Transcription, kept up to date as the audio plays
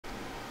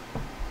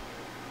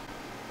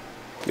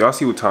Y'all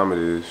see what time it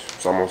is.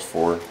 It's almost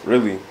 4.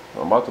 Really,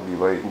 I'm about to be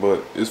late,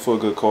 but it's for a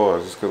good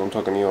cause. It's because I'm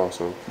talking to y'all,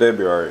 so that'd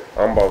be alright.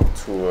 I'm about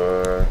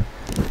to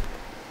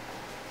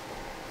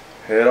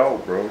head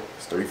out, bro.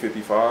 It's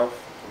 3:55. I'm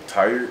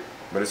tired,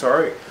 but it's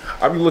alright.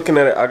 I be looking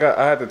at it.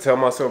 I had to tell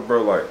myself,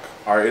 bro, like,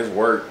 alright, it's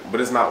work, but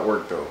it's not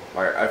work though.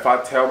 Like, if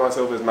I tell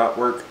myself it's not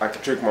work, I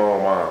can trick my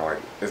own mind. Like,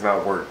 it's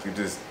not work.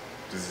 It's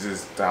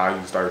just how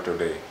you start your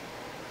day.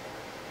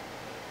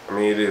 I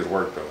mean, it is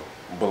work though,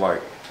 but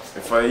like,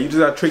 you just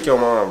gotta trick your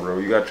mind, bro.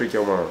 You gotta trick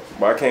your mind.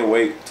 But I can't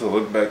wait to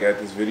look back at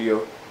this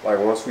video. Like,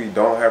 once we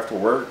don't have to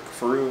work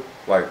for real,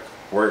 like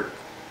work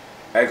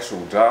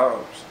actual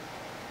jobs,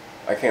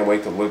 I can't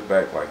wait to look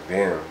back like,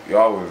 damn,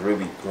 y'all was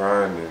really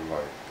grinding,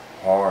 like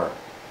hard.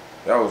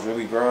 Y'all was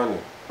really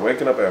grinding.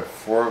 Waking up at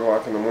 4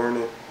 o'clock in the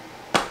morning.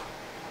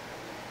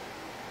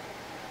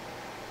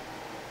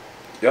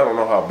 Y'all don't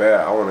know how bad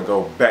I want to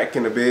go back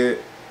in the bed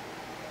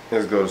and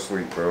just go to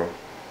sleep, bro.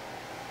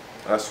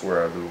 I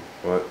swear I do,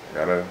 but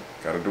gotta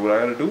do what I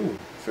gotta do.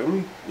 Feel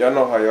me? Y'all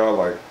know how y'all,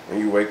 like, when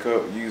you wake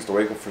up, you used to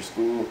wake up for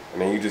school,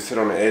 and then you just sit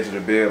on the edge of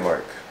the bed,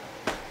 like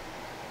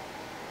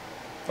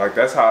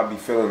that's how I be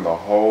feeling the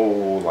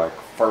whole, like,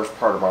 first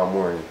part of my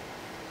morning,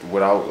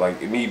 without,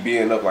 like, me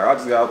being up. Like, I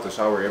just got out the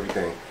shower,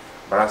 everything,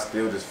 but I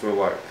still just feel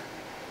like,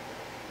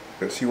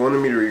 she wanted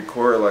me to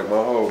record, like, my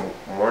whole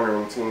morning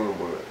routine,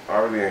 but I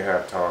really ain't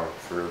have time,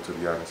 for real, to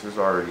be honest. It's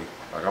already,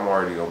 like, I'm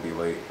already gonna be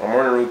late. My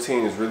morning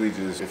routine is really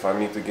just, if I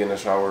need to get in the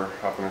shower,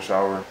 hop in the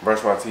shower,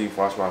 brush my teeth,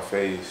 wash my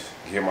face,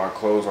 get my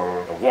clothes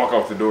on, and walk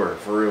out the door,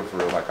 for real, for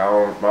real. Like,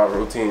 my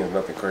routine is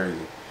nothing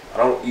crazy. I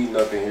don't eat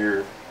nothing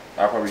here.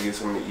 I'll probably get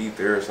something to eat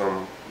there or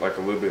something, like,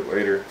 a little bit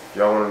later.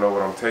 Y'all wanna know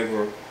what I'm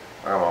taking?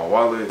 I got my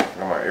wallet, I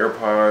got my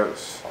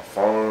AirPods, my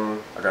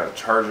phone, I got a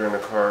charger in the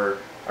car.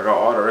 I got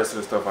all the rest of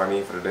the stuff I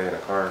need for the day in the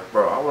car.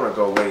 Bro, I wanna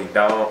go lay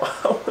down.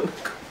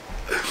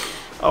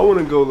 I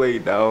wanna go lay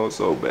down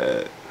so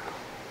bad.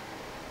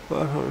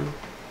 I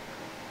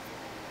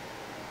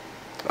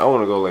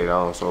wanna go lay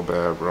down so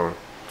bad, bro.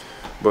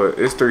 But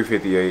it's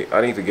 3:58. I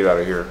need to get out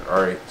of here.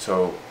 Alright,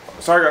 so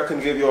sorry I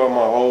couldn't give y'all my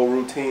whole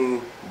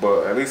routine,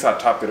 but at least I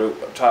chopped it up.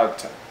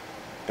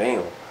 Damn.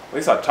 At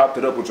least I chopped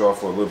it up with y'all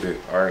for a little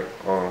bit. Alright.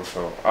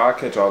 So I'll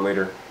catch y'all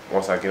later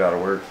once I get out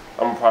of work.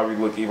 I'm gonna probably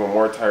look even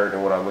more tired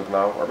than what I look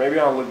now. Or maybe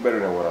I'll look better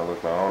than what I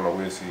look now. I don't know,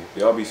 we'll see.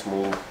 Y'all be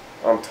smooth.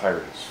 I'm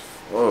tired as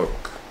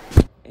fuck.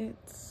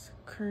 It's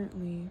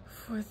currently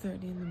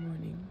 4:30 in the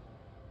morning.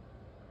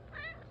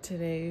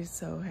 Today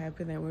so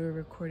happened that we were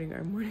recording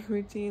our morning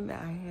routine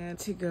that I had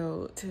to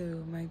go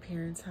to my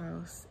parents'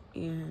 house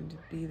and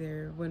be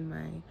there when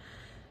my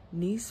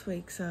niece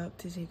wakes up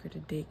to take her to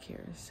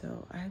daycare.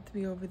 So I have to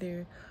be over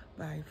there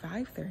by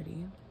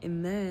 5:30,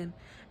 and then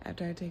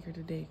after I take her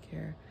to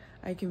daycare,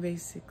 I can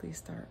basically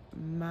start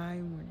my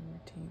morning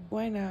routine.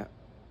 Why not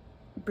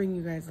bring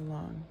you guys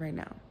along right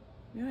now?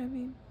 You know what I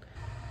mean?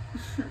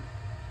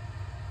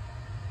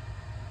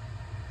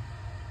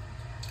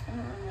 I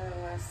don't remember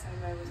the last time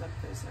I was up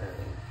this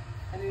early.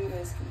 I know you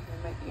guys can hear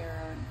my ear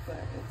on,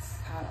 but it's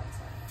hot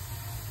outside.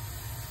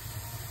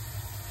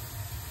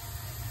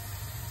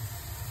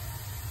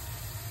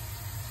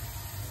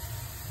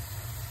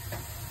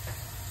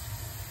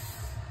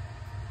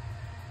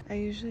 I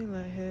usually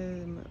let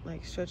him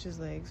like stretch his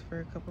legs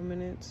for a couple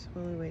minutes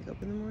when we wake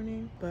up in the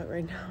morning, but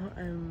right now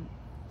I'm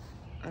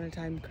on a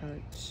time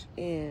crunch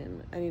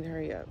and I need to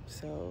hurry up.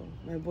 So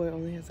my boy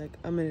only has like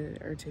a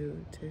minute or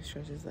two to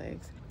stretch his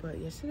legs. But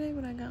yesterday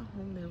when I got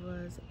home, there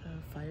was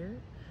a fire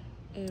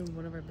in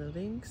one of our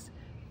buildings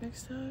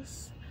next to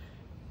us.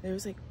 There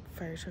was like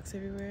fire trucks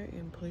everywhere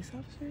and police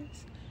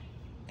officers,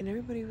 and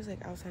everybody was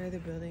like outside of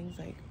their buildings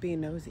like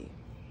being nosy.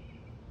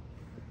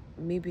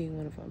 Me being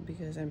one of them,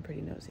 because I'm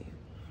pretty nosy.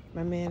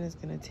 My man is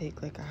gonna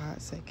take like a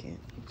hot second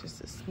just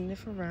to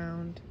sniff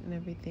around and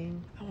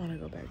everything. I wanna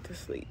go back to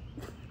sleep.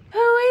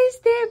 Who is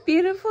that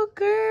beautiful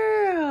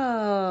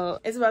girl?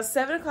 It's about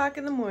 7 o'clock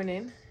in the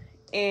morning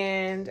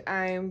and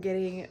I'm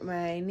getting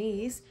my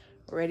niece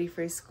ready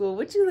for school.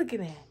 What you looking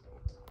at?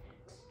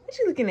 What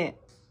you looking at?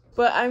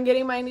 But I'm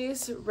getting my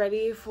niece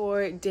ready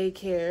for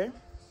daycare.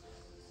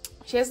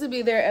 She has to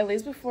be there at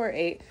least before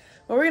 8.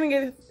 But we're gonna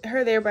get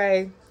her there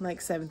by like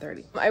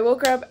 7:30. I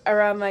woke her up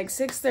around like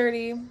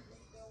 6:30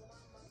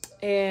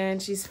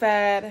 and she's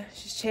fed,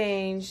 she's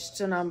changed.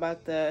 So now I'm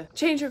about to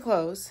change her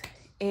clothes.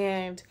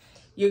 And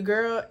your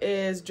girl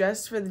is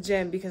dressed for the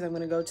gym because I'm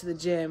gonna go to the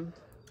gym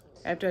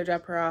after I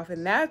drop her off.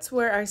 And that's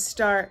where I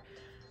start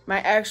my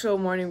actual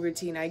morning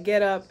routine. I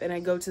get up and I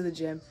go to the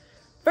gym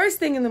first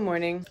thing in the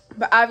morning.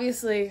 But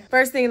obviously,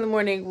 first thing in the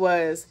morning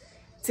was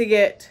to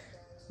get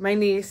my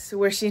niece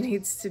where she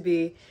needs to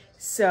be.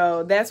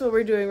 So that's what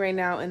we're doing right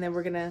now. And then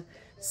we're gonna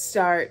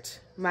start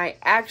my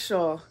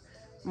actual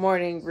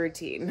morning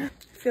routine.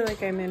 I feel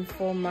like I'm in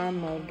full mom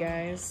mode,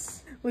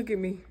 guys. Look at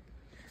me.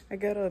 I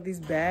got all these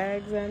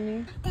bags on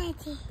me.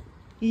 Daddy.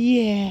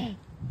 Yeah.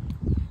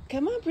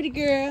 Come on, pretty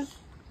girl.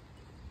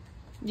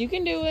 You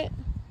can do it.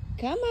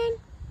 Come on.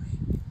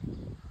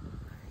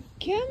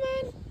 Come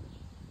on.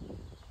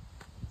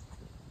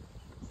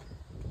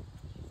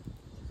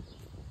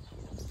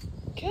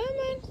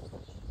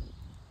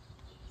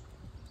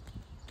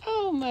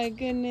 my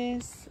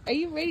goodness. Are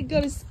you ready to go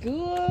to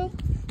school?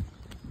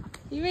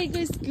 You ready to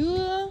go to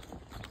school?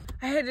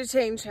 I had to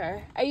change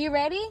her. Are you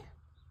ready?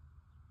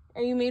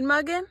 Are you mean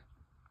mugging?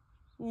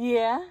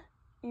 Yeah.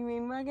 You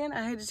mean mugging?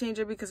 I had to change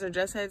her because her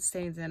dress had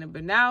stains in it.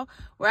 But now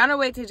we're on our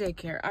way to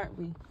daycare, aren't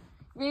we?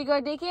 Ready to go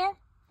to daycare?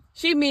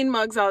 She mean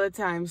mugs all the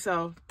time,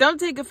 so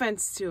don't take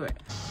offense to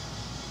it.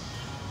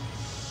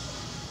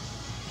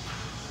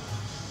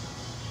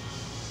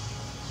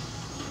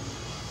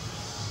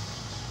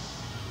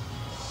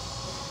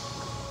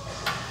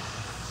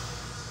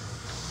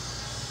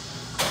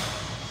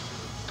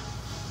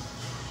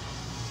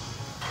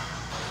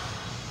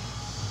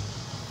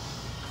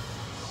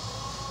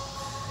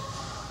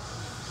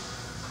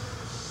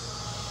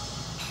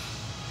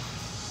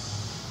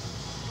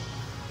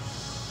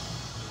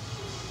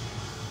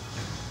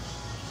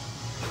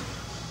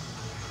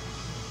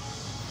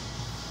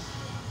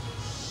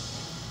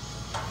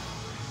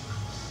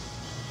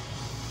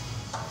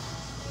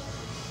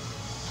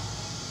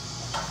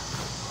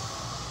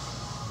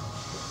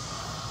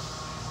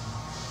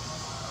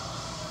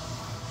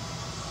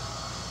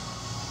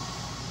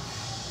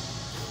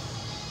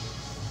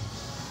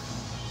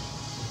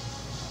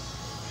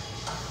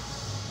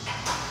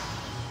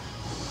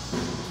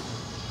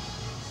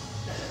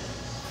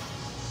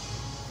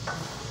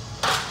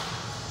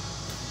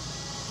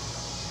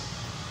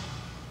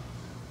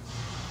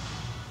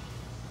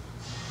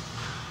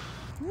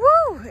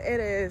 Woo! It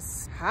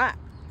is hot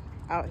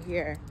out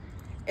here.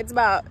 It's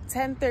about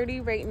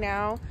 10:30 right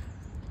now.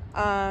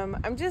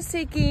 I'm just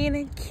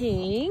taking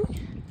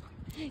King.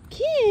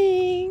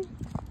 King!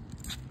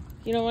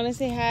 You don't want to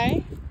say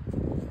hi?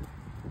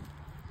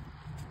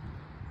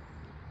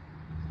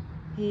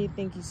 He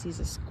think he sees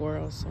a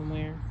squirrel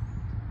somewhere.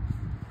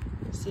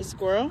 See a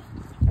squirrel?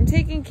 I'm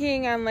taking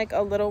King on like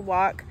a little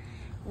walk.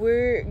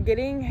 We're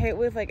getting hit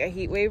with like a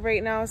heat wave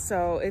right now,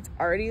 so it's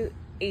already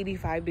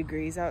 85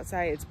 degrees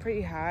outside. It's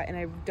pretty hot, and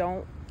I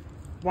don't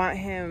want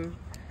him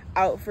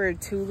out for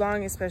too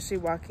long, especially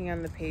walking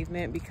on the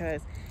pavement,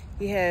 because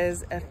he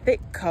has a thick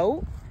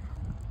coat.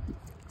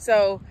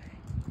 So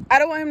I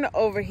don't want him to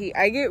overheat.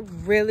 I get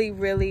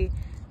really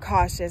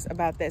cautious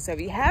about this. So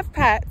if you have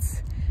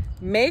pets,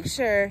 make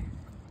sure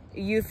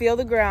you feel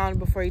the ground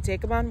before you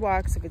take them on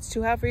walks. If it's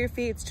too hot for your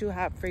feet, it's too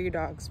hot for your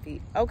dog's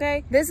feet,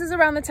 okay? This is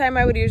around the time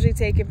I would usually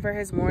take him for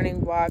his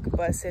morning walk,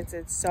 but since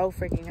it's so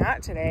freaking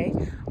hot today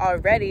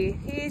already,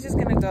 he's just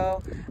gonna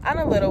go on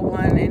a little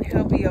one, and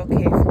he'll be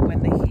okay for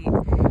when the heat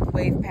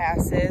wave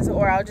passes,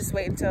 or I'll just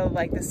wait until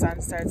like the sun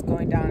starts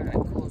going down and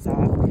it cools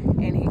off,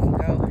 and he can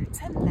go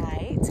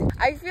tonight.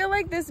 I feel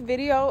like this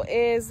video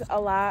is a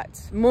lot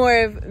more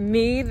of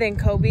me than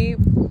Kobe,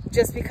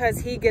 just because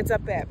he gets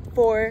up at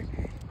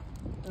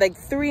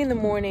 3 in the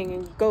morning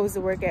and goes to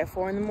work at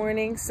 4 in the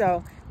morning.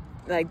 So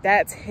like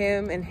that's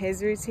him and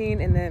his routine,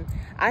 and then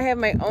I have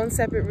my own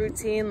separate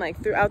routine like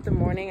throughout the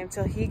morning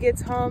until he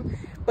gets home.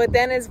 But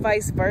then it's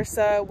vice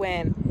versa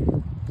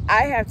when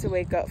I have to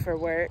wake up for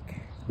work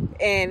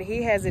and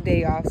he has a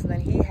day off, so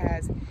then he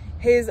has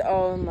his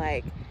own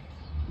like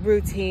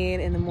routine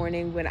in the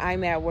morning when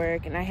I'm at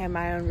work, and I have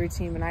my own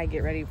routine when I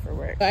get ready for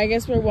work. I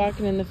guess we're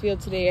walking in the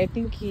field today. I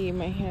think he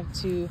might have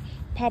to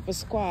pop a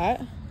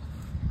squat.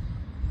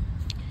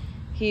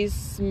 He's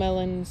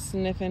smelling,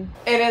 sniffing.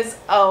 It is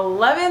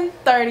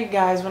 11:30,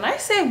 guys. When I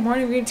say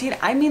morning routine,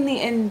 I mean the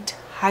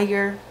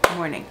entire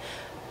morning.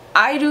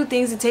 I do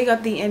things to take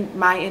up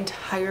my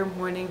entire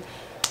morning,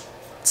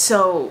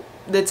 so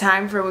the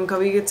time for when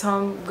Kobe gets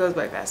home goes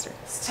by faster.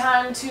 It's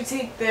time to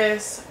take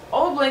this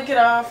old blanket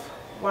off,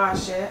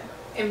 wash it,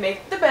 and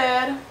make the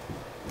bed.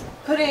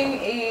 Putting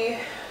a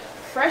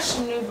fresh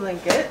new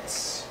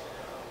blanket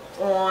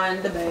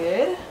on the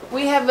bed.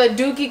 We have a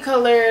dookie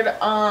colored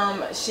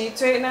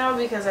sheets right now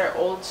because our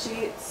old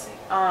sheets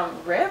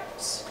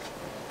ripped.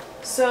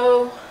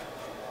 So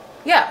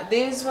yeah,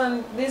 these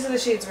are the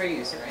sheets we're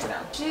using right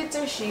now. Sheets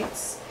are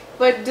sheets.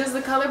 But does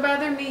the color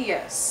bother me?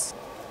 Yes.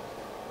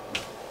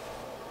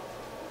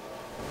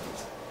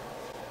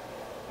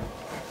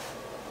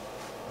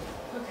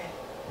 Okay.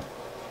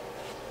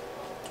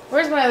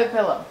 Where's my other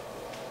pillow?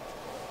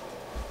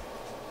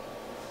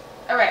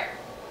 Alright.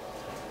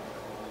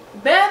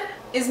 Bed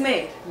is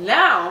made.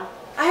 Now,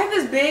 I have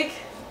this big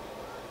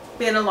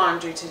bin of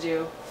laundry to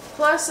do,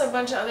 plus a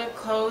bunch of other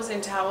clothes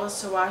and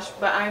towels to wash,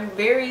 but I'm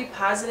very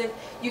positive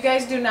you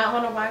guys do not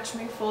want to watch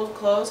me fold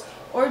clothes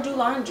or do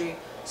laundry.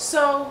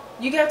 So,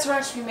 you get to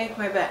watch me make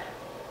my bed,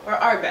 or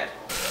our bed.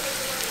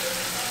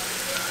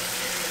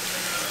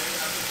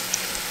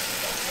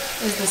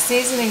 Is the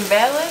seasoning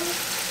valid?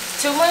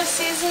 Too much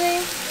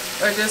seasoning,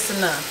 or just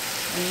enough?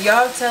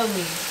 Y'all tell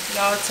me.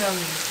 Y'all tell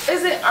me.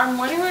 Is it our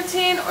morning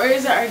routine or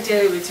is it our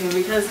daily routine?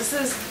 Because this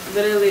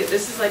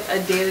is like a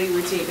daily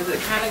routine, because it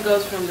kind of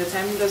goes from the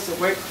time he goes to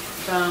work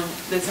from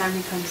the time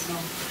he comes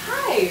home.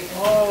 Hi.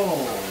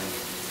 Oh.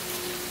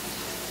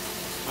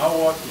 I'll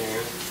walk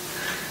in.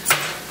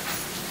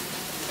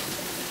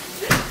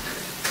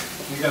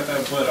 You got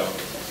that butt out.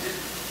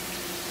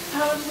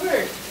 How was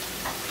work?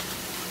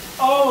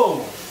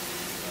 Oh.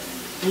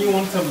 You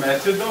want to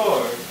match your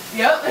dog.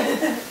 Yep.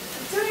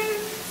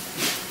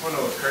 Oh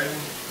no, it's crazy.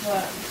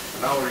 What?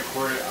 When I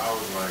recorded, I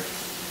was like,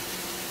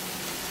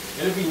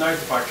 it'd be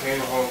nice if I came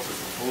home to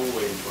some food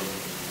waiting for me.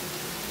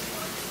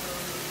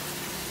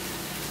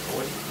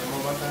 What am I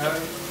about to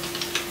have?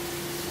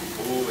 Some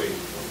food waiting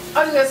for me.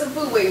 Oh, you got some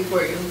food waiting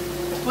for you.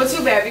 Well,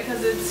 too bad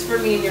because it's for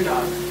me and your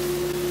dog.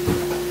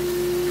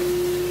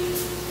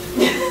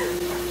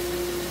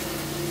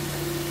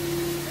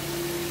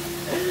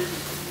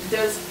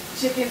 Does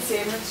chicken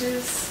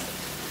sandwiches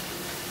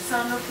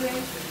sound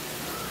okay?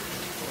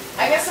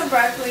 I got some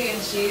broccoli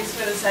and cheese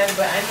for the side,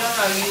 but I know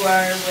how you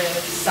are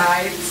with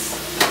sides.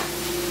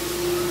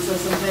 So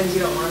sometimes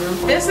you don't want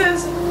them. This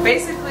is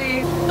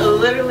basically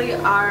literally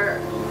our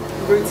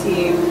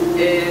routine.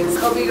 Is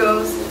Kobe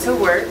goes to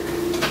work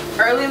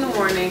early in the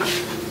morning,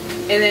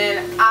 and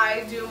then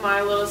I do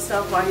my little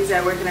stuff while he's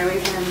at work, and I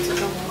wait for him to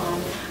come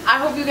home. I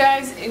hope you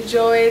guys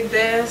enjoyed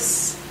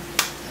this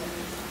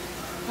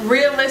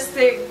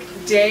realistic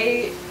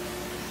day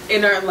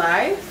in our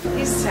life.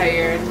 He's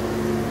tired.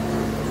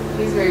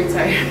 He's very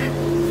tired.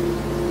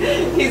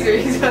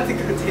 He's about to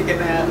go take a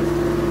nap.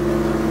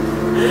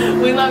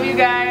 We love you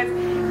guys,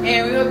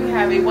 and we hope you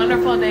have a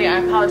wonderful day. I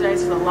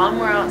apologize for the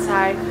lawnmower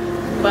outside,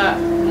 but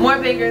more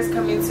bangers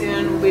coming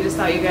soon. We just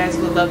thought you guys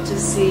would love to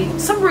see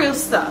some real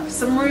stuff,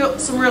 some real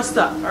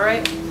stuff. All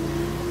right.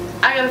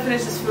 I gotta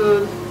finish this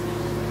food.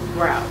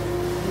 We're out.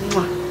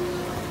 Mwah.